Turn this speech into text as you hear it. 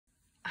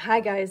Hi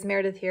guys,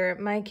 Meredith here.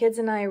 My kids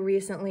and I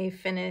recently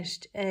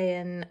finished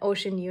an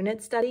ocean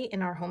unit study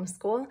in our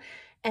homeschool,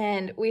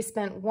 and we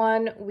spent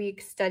 1 week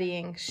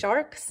studying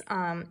sharks.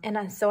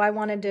 So I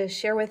wanted to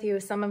share with you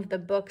some of the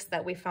books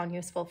that we found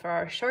useful for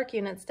our shark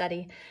unit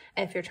study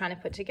if you're trying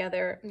to put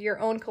together your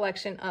own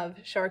collection of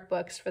shark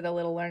books for the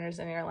little learners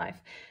in your life.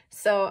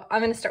 So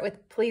I'm going to start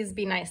with Please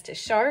Be Nice to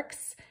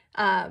Sharks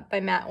by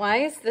Matt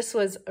Weiss. This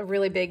was a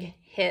really big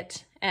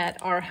hit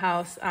at our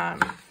house.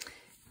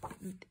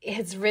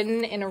 It's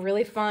written in a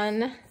really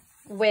fun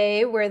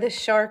way where the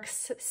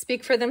sharks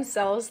speak for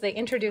themselves. They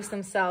introduce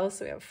themselves.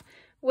 So we have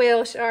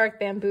whale shark,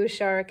 bamboo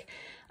shark,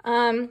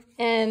 and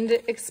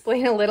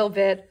explain a little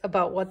bit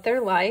about what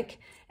they're like,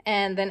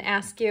 and then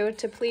ask you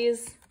to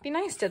please be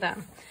nice to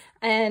them.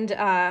 And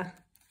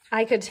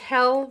I could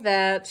tell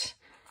that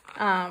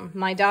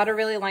my daughter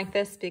really liked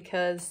this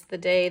because the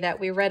day that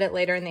we read it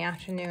later in the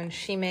afternoon,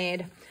 she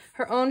made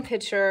her own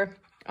picture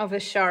of a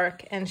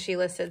shark, and she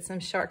listed some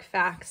shark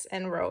facts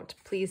and wrote,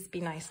 "Please be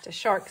nice to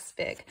sharks,"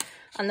 big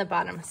on the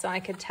bottom. So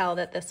I could tell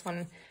that this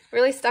one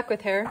really stuck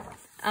with her.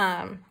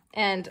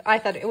 And I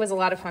thought it was a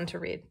lot of fun to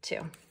read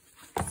too.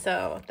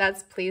 So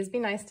that's Please Be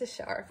Nice to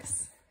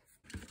Sharks.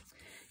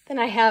 Then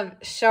I have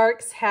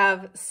Sharks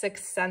Have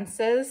Six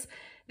Senses.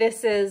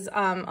 This is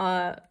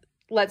a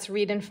Let's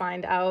Read and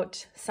Find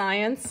Out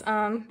science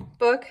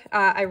book.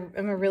 I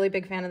am a really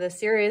big fan of this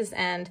series,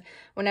 and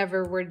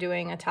whenever we're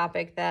doing a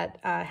topic that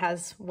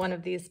has one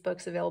of these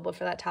books available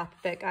for that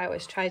topic, I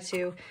always try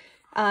to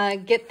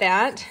get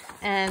that,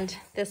 and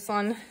this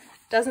one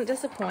doesn't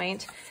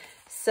disappoint.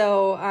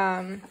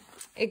 So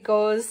it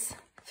goes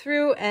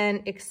through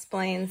and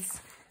explains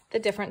the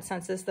different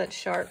senses that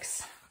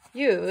sharks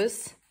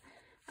use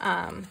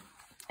and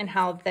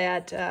how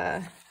that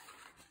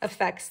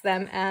affects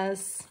them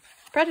as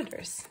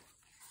predators.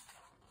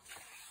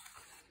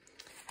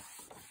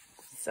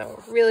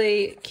 So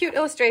really cute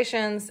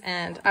illustrations,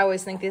 and I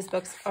always think these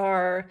books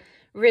are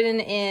written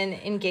in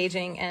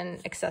engaging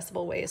and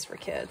accessible ways for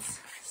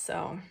kids.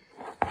 So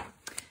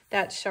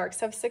that's Sharks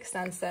Have Six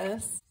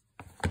Senses.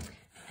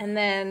 And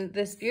then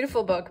this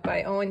beautiful book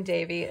by Owen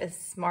Davey is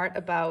Smart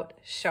About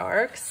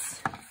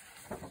Sharks.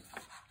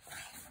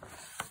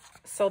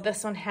 So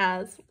this one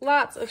has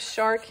lots of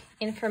shark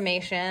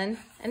information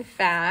and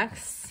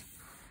facts.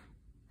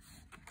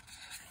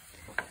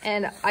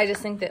 And I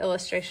just think the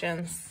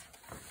illustrations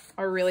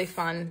are really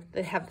fun.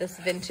 They have this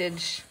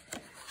vintage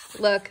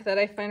look that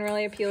I find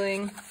really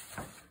appealing.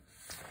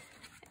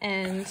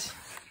 And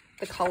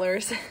the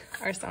colors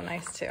are so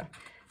nice too.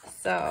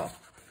 So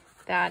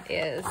that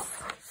is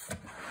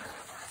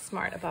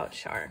Smart About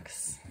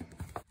Sharks.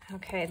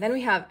 Okay, then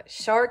we have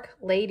Shark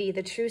Lady,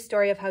 the true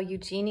story of how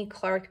Eugenie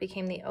Clark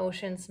became the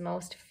ocean's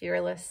most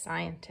fearless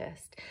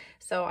scientist.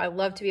 So I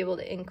love to be able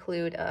to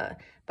include a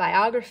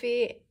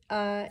biography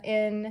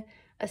in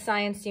a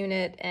science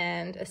unit,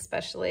 and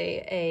especially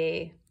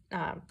a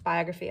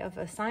biography of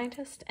a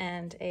scientist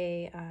and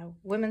a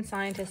women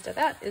scientist.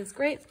 That is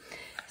great.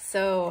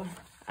 So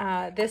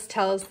this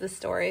tells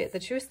the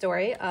true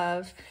story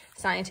of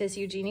scientist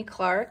Eugenie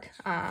Clark,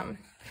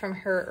 from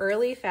her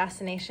early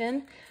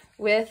fascination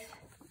with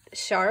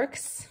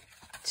sharks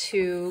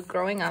to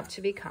growing up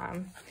to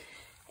become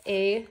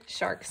a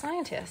shark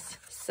scientist.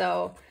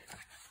 So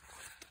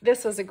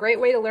this was a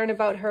great way to learn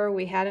about her.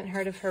 We hadn't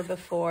heard of her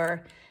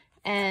before,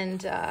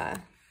 and a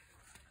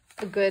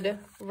good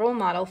role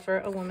model for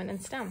a woman in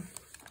STEM.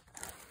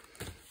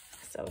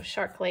 So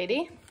Shark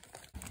Lady.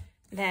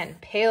 Then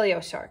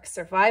Paleo Shark,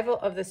 Survival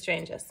of the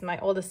Strangest. My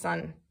oldest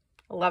son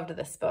loved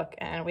this book,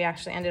 and we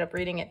actually ended up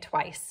reading it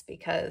twice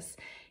because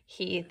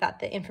he thought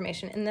the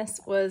information in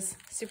this was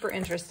super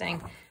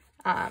interesting.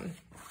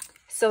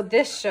 So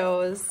this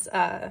shows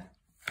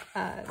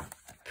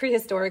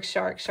prehistoric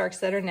sharks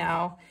that are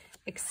now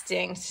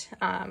extinct,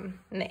 and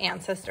the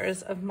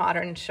ancestors of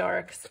modern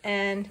sharks.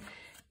 And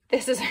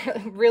this is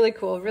really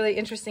cool, really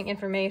interesting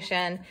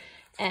information.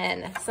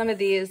 And some of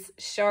these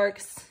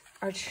sharks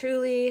are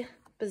truly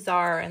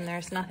bizarre, and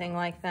there's nothing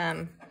like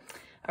them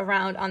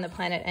around on the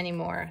planet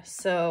anymore.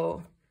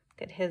 So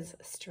look at his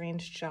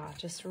strange jaw,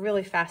 just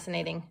really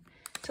fascinating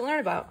to learn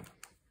about.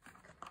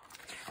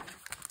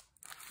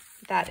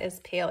 That is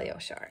Paleo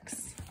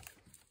Sharks.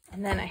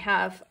 And then I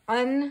have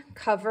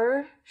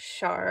Uncover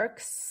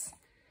Sharks,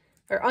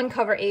 or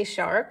Uncover a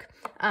Shark.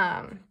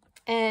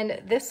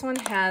 And this one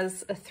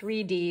has a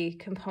 3D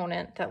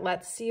component that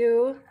lets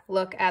you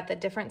look at the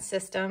different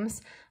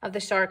systems of the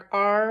shark.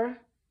 Our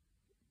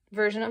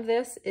version of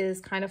this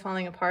is kind of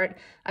falling apart.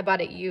 I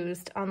bought it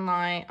used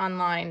online,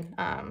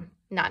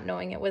 not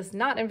knowing it was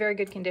not in very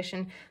good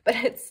condition, but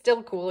it's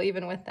still cool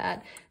even with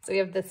that. So we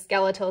have the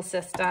skeletal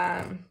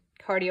system,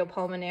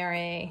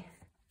 cardiopulmonary,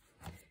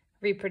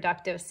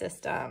 reproductive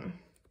system,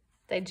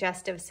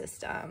 digestive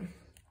system,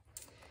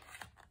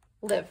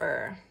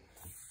 liver,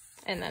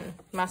 and then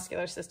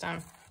muscular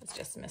system is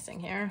just missing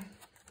here.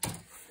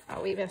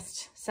 Oh, we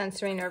missed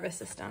sensory nervous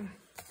system,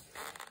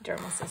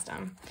 dermal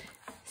system.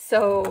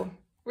 So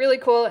really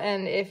cool,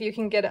 and if you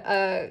can get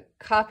a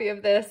copy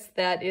of this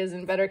that is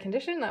in better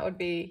condition, that would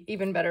be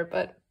even better,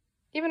 but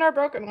Even our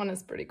broken one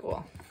is pretty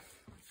cool.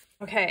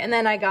 Okay, and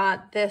then I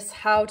got this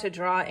How to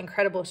Draw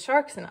Incredible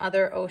Sharks and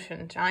Other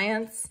Ocean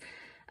Giants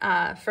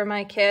for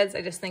my kids.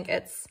 I just think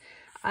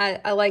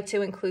I like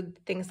to include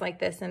things like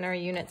this in our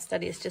unit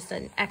studies, just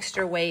an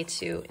extra way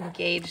to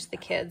engage the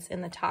kids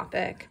in the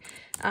topic.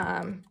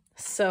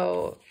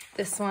 So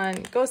this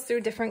one goes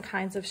through different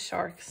kinds of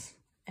sharks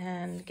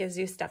and gives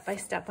you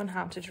step-by-step on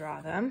how to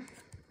draw them.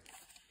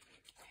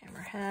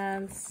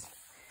 Hammerheads,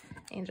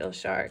 angel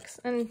sharks,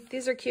 and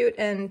these are cute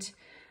and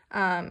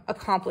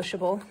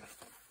accomplishable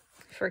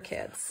for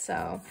kids.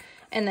 So,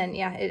 and then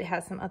yeah, it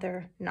has some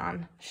other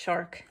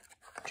non-shark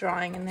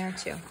drawing in there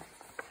too.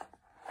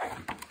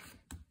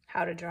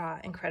 How to Draw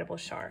Incredible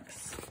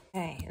Sharks.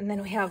 Okay, and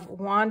then we have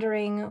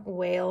Wandering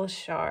Whale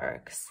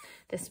Sharks.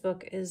 This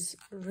book is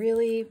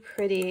really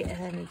pretty,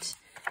 and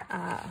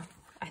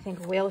I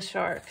think whale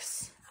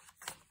sharks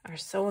are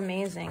so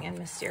amazing and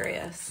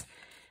mysterious.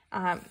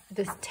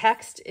 This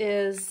text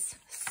is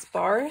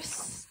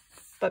sparse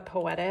but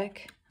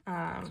poetic,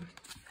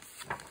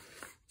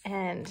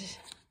 and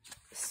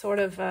sort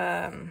of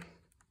an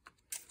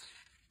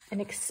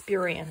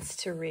experience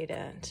to read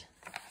it.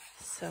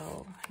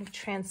 So I'm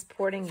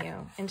transporting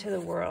you into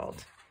the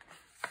world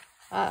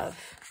of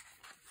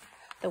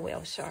the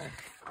whale shark.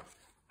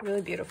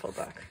 Really beautiful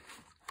book.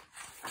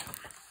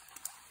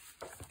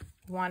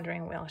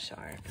 Wandering Whale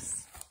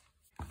Sharks.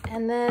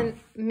 And then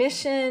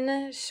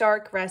Mission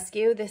Shark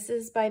Rescue. This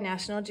is by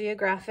National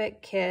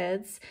Geographic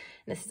Kids.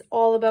 This is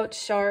all about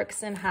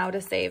sharks and how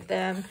to save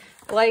them.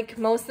 Like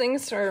most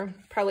things, or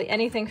probably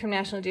anything from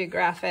National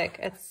Geographic,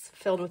 it's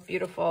filled with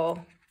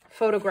beautiful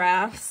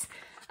photographs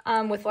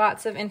with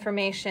lots of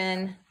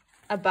information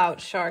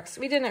about sharks.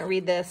 We didn't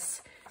read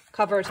this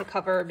cover to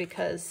cover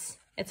because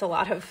it's a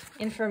lot of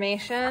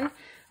information,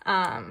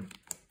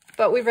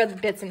 but we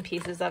read bits and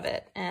pieces of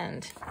it,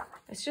 and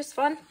it's just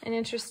fun and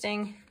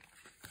interesting.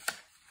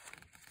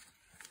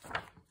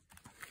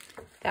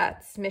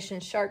 That's Mission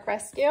Shark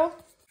Rescue.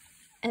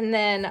 And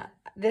then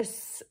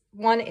this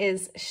one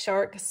is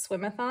Shark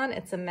Swimathon.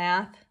 It's a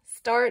math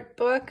start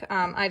book.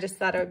 I just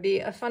thought it would be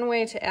a fun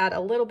way to add a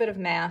little bit of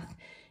math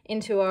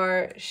into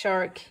our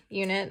shark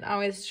unit.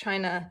 Always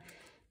trying to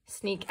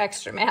sneak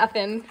extra math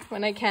in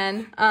when I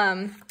can.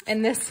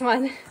 And this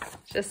one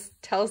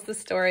just tells the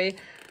story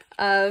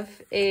of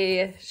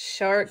a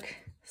shark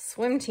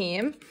swim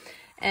team,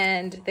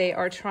 and they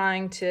are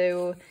trying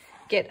to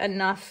get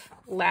enough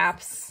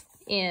laps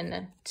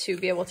in to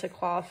be able to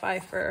qualify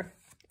for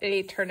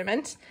a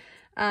tournament.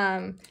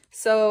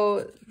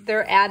 So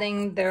they're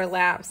adding their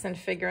laps and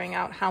figuring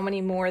out how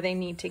many more they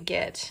need to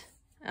get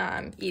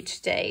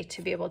each day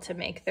to be able to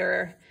make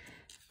their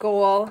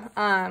goal.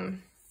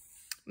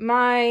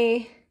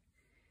 My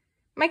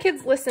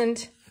kids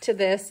listened to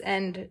this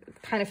and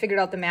kind of figured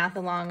out the math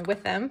along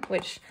with them,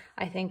 which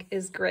I think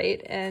is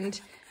great and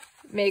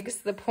makes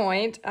the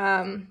point.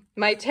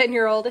 My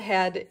 10-year-old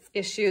had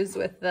issues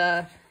with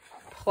the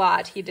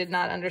plot. He did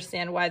not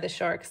understand why the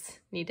sharks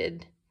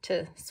needed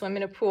to swim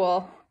in a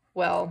pool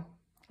while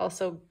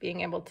also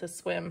being able to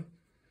swim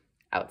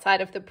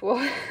outside of the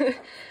pool,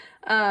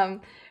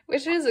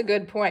 which is a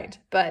good point.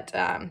 But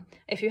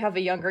if you have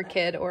a younger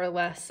kid or a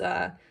less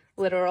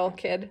literal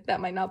kid,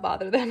 that might not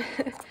bother them.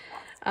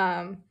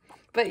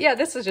 But yeah,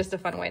 this was just a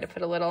fun way to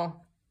put a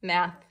little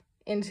math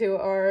into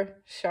our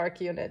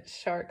shark unit,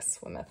 Shark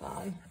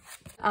Swimathon.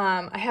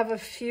 I have a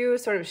few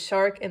sort of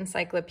shark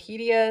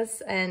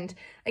encyclopedias, and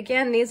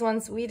again, these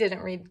ones we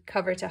didn't read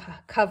cover to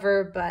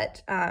cover,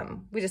 but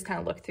we just kind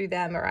of looked through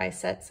them, or I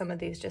set some of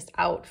these just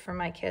out for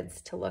my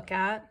kids to look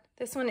at.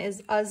 This one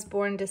is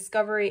Usborne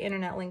Discovery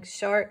Internet Linked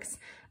Sharks.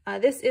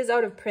 This is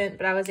out of print,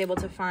 but I was able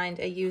to find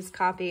a used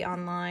copy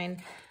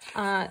online.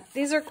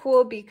 These are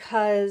cool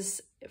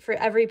because for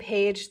every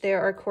page there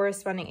are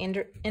corresponding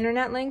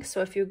internet links. So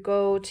if you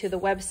go to the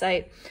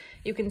website,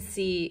 you can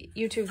see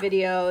YouTube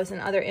videos and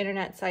other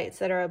internet sites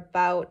that are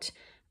about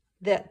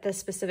the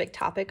specific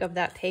topic of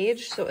that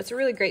page. So it's a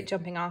really great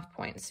jumping off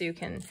point. So you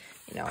can,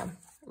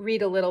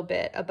 read a little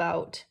bit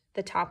about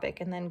the topic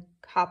and then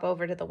hop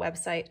over to the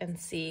website and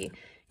see,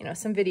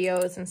 some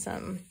videos and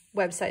some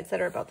websites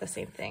that are about the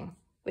same thing,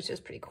 which is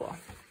pretty cool.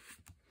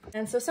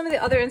 And so some of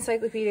the other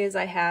encyclopedias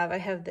I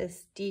have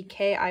this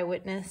DK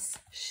Eyewitness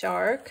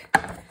Shark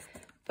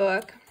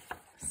book.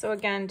 So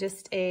again,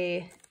 just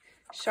a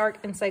shark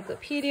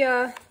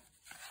encyclopedia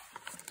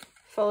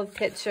full of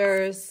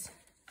pictures.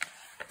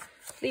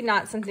 Probably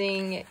not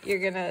something you're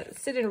gonna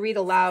sit and read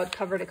aloud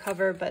cover to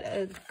cover, but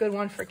a good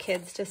one for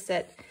kids to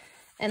sit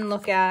and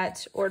look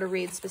at or to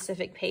read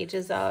specific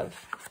pages of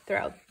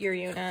throughout your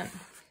unit.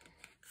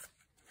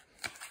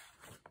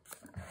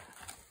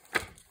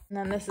 And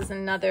then this is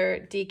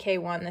another DK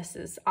one. This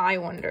is I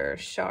Wonder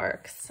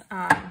Sharks.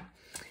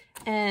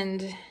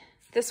 And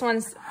this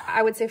one's,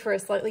 I would say, for a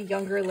slightly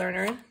younger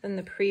learner than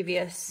the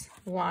previous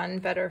one,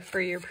 better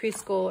for your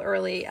preschool,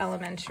 early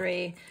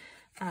elementary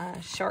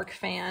shark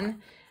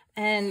fan.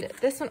 And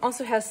this one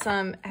also has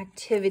some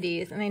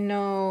activities. And I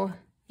know,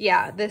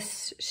 yeah,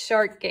 this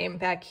shark game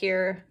back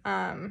here,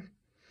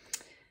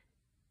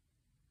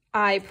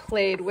 I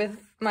played with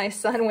my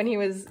son when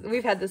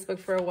we've had this book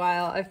for a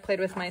while. I've played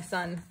with my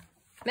son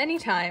many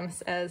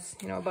times as,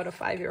 you know, about a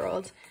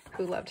 5-year-old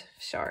who loved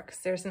sharks.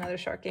 There's another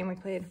shark game we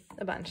played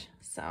a bunch.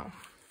 So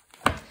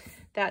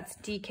that's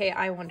DK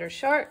I Wonder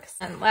Sharks.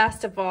 And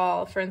last of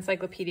all, for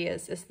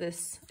encyclopedias, is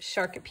this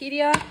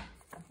Sharkopedia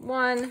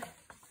one.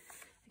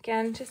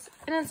 Again, just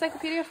an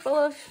encyclopedia full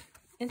of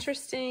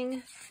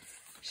interesting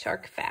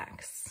shark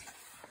facts.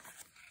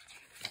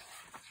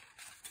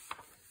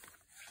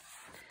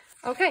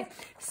 Okay,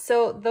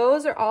 so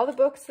those are all the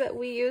books that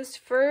we used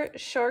for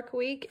Shark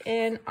Week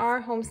in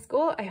our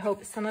homeschool. I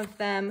hope some of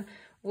them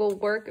will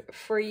work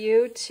for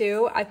you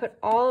too. I put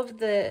all of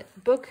the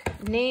book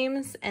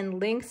names and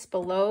links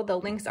below. The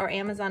links are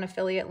Amazon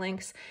affiliate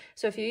links.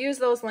 So if you use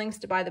those links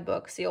to buy the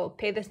books, you'll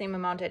pay the same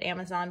amount at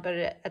Amazon, but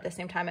at the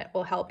same time, it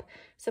will help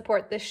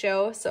support this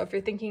show. So if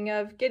you're thinking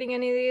of getting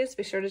any of these,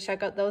 be sure to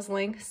check out those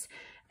links.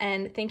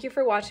 And thank you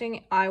for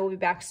watching. I will be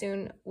back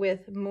soon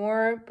with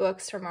more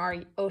books from our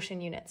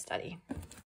ocean unit study.